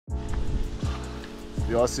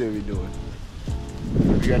We all see what we doing.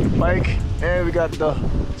 We got the bike and we got the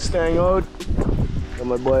staying out. And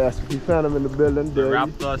my boy asked if he found him in the building. The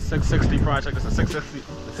Raptor700 project is a 660.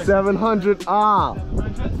 700R.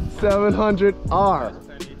 700R.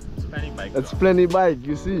 It's plenty bike. That's plenty bike,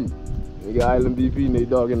 you see. We got Island BP and they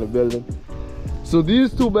dog in the building. So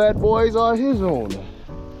these two bad boys are his own.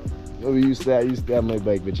 We used to have my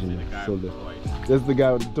bike with you. So that's the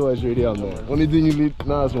guy with the toys right here, man. Only thing you need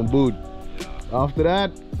now is one boot. After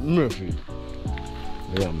that, Murphy.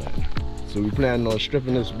 Yeah, man. So we plan on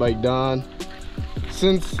stripping this bike down.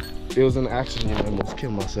 Since it was an accident, I almost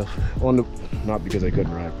killed myself on the, not because I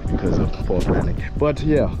couldn't ride, but because of poor planning. But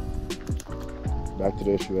yeah, back to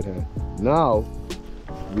the issue at hand. Now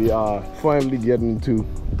we are finally getting to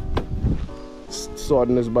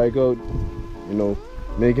sorting this bike out, you know,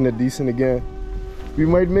 making it decent again. We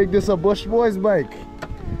might make this a Bush Boys bike.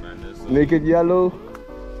 Make it yellow.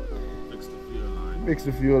 Fix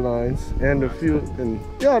the fuel lines and the fuel, and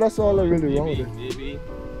yeah, that's all I really wrong with it.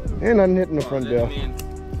 Ain't nothing hitting the front there.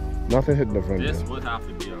 Nothing hitting the front there. This would have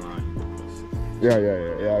to be a line.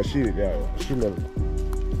 Yeah. She never.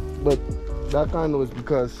 But that kind of was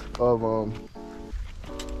because of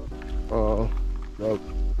that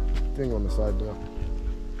thing on the side there.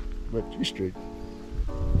 But she's straight.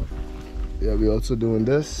 Yeah, we also doing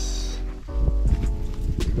this.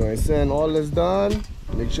 We're going to send all this done.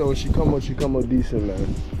 Make sure when she come out decent,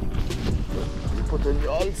 man. You put in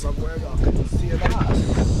y'all somewhere y'all can see it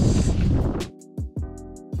ass.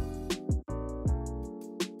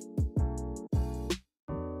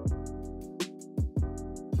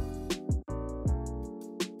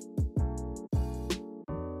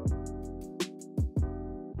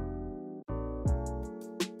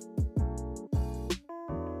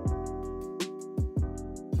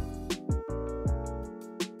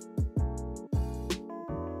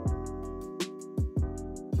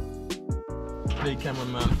 Play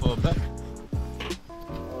cameraman for a bit.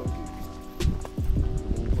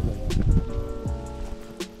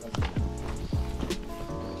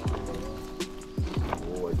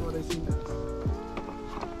 Oh, I thought I seen that.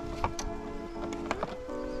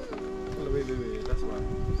 Wait, that's why.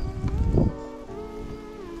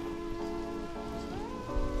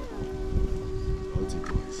 I'll take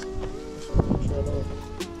twice.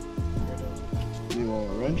 You want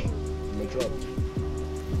a wrench? I'm gonna drop it.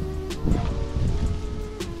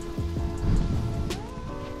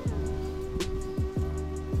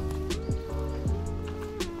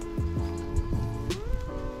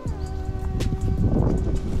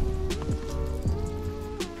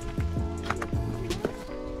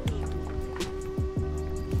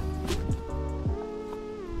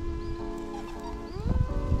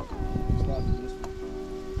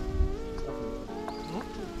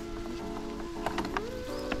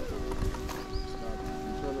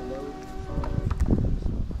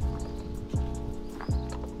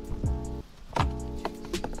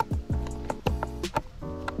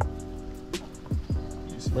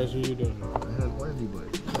 What are you doing?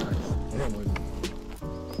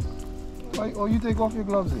 Why, oh, you take off your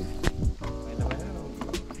gloves then?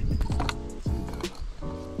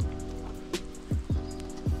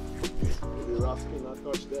 Maybe Rosky not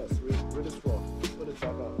touch this. Where this for? Put it back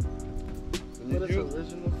up. When you use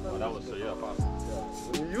original fender, that was so yeah, possible.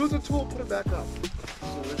 When you use the tool, put it back up.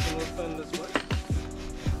 So original fender this way.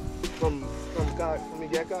 From the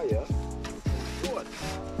get-go, yeah? Ford.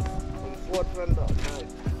 From Ford fender,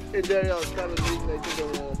 nice. Hey, there you are, kind of reason they think they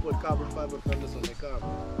want to put carbon fiber fenders on their car.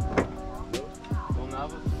 No? Don't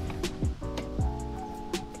have it?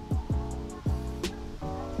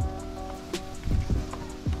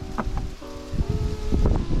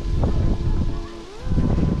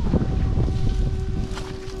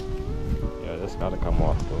 Yeah, this gotta come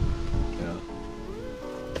off though. Yeah.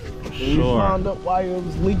 Sure. We found out why it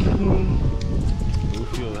was leaking. You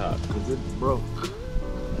feel that? Because it broke.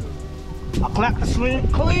 I clapped the swing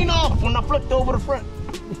clean off when I flipped over the front.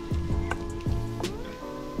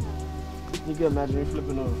 You can imagine me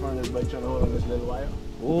flipping over the front of this bike trying to hold on this little wire.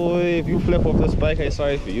 Oh, if you flip off this bike, I'm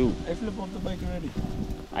sorry for you. I flip off the bike already.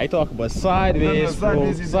 I talk about sideways,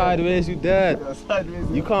 bro. Sideways, you dead. Yeah, sideways,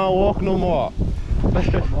 you can't walk no more.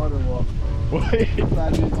 More than walk.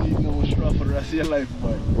 Sideways, you need no straw for the rest of your life,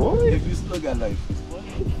 boy. Boy. If you still got life.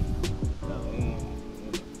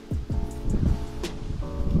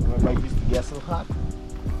 My bike used to get so hot.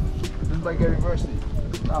 This bike got reversed.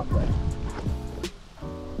 Stop that.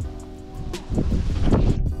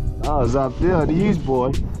 I was up there, these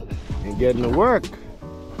boy, and getting to work.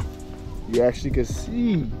 You actually can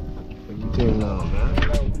see everything now, man.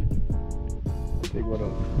 Take what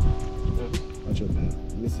up. Watch out, man.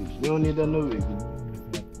 Let me see. You don't need that no rig.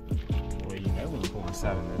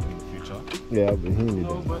 417 in the future. Yeah, but he need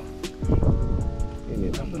No, that. but He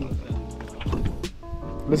need that.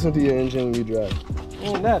 Listen to your engine when you drive.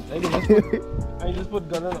 ain't that. I just put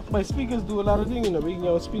gun on. My speakers do a lot of things, you know. We can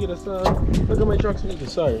get a speaker that's look at my truck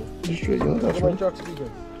speakers, sorry. Just straight, you don't Look touch at my me. truck speakers.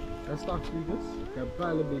 That's stock speakers. Got a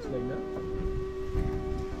pile of bass like that.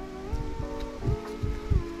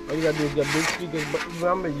 All you gotta do is get big speakers, but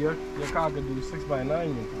remember your car can do 6x9. Yeah.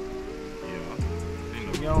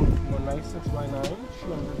 You know, one nice 6x9,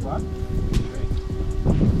 300 watt.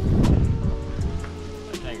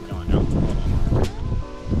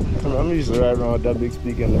 I'm used to ride around with that big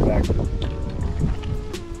speaker in the back.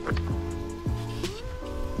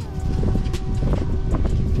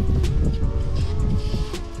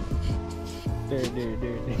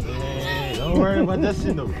 There. Hey, don't worry about that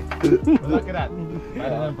shit though. Look at that.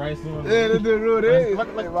 Yeah, the road, eh?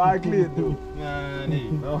 Why clear too? Nah,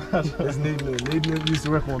 no. It's Nathan used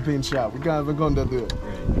to work on a paint shop. We can't even come to do it.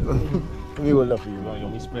 Let me go look for you, You man.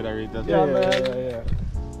 want me to spread that rate? That's Yeah, right. man. Yeah.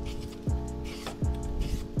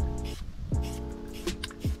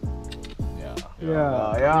 You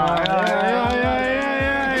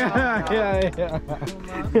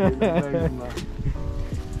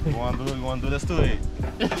want to do this too, eh?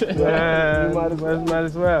 Yeah, might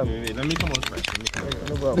as well. Wait, let me come on first.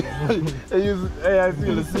 No problem. Hey, I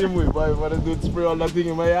feel the same way, but if I do spray all that thing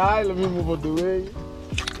in my eye, let me move out the way.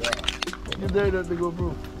 You dare that to go,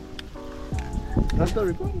 bro? That's the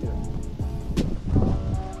recording, yeah.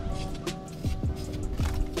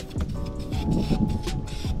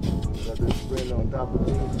 Got this spray on top of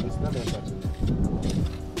things, it's not touching it.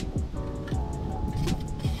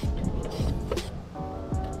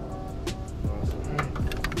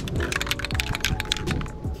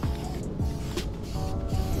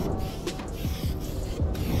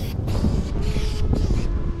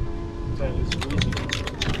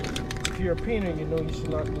 If you're a painter, you know you should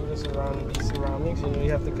not do this around these surroundings. You know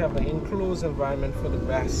you have to have an enclosed environment for the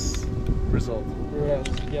best Result.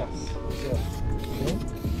 yes. You know?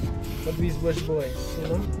 But these bush boys, you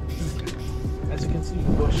know, as you can see,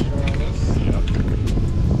 the bush around us.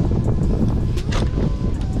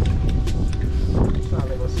 It's not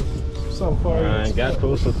like some far. Get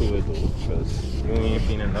closer to it though, because you ain't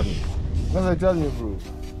painting nothing. What was I telling you, bro?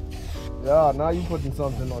 Yeah, now you putting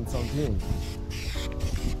something on something.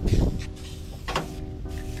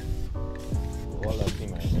 All that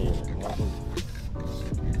thing right here.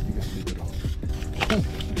 You can sleep it off.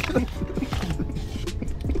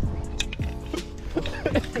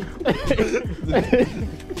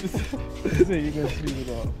 So you can sleep it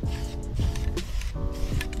off.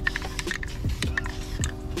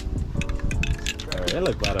 Alright, it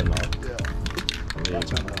look better now. Yeah.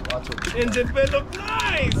 Watch it. Engine bed look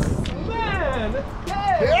nice, man.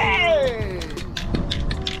 Hey!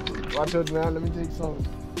 Watch out, man. Let me take some.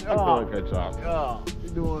 You're doing a good job. Yeah. You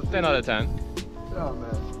doing 10 out of 10. Yeah,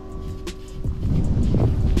 man.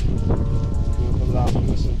 Doing some last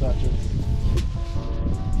finishing touches.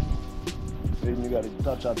 Then you gotta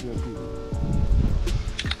touch up your feet.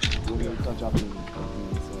 You gotta touch up your feet.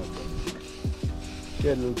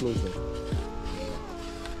 Get a little closer.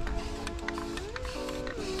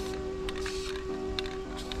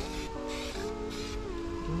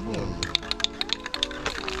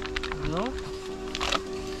 No?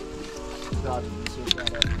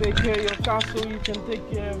 Take care of your car so you can take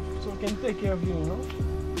care of, so it can take care of you, you know?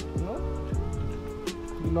 You know?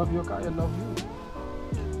 You love your car, you love you.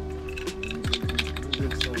 You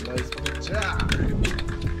did so nice job.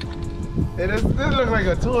 Hey, this looks like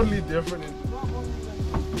a totally different engine.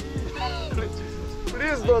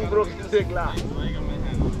 Please don't break the glass.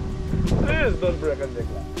 Please don't break the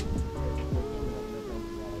glass.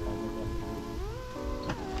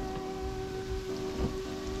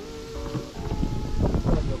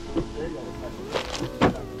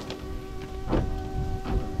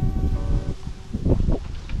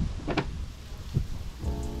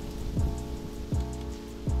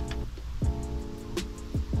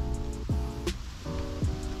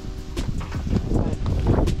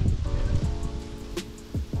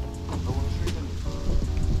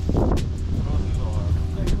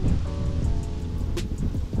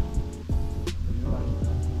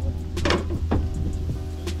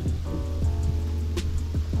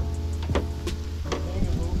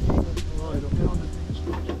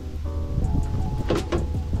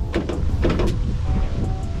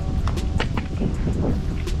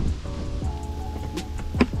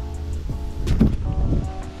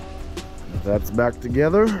 That's back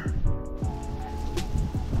together.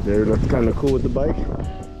 There, looks kind of cool with the bike.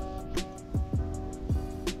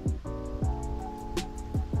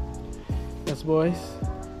 Yes, boys.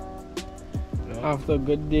 You After a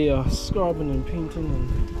good day of scrubbing and painting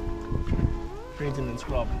and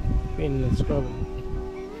scrubbing. painting and scrubbing.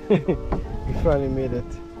 We finally made it.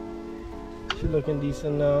 She looking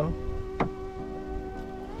decent now.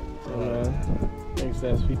 So man, thanks to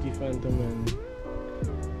that Sweetie Phantom and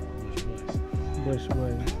Bush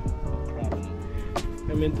Boys.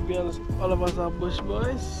 I mean, to be honest, all of us are Bush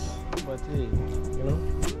Boys, but hey, you know.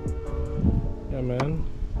 Yeah, man.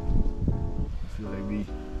 Feel like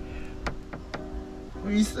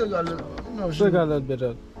we still got a little, you know, Still got a little bit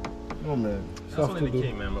of oh man. stuff to do.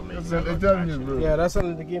 That's what they tell you, bro. Yeah, that's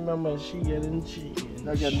only the game member. She getting she.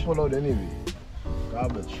 Not getting pulled out anyway.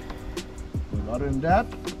 Garbage. But other than that,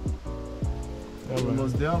 Yeah, we're man.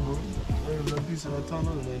 almost there, bro. We're a little piece of a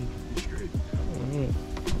tunnel and then be straight.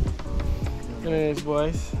 Anyways,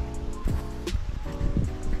 boys.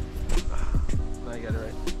 I got it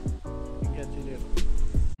right.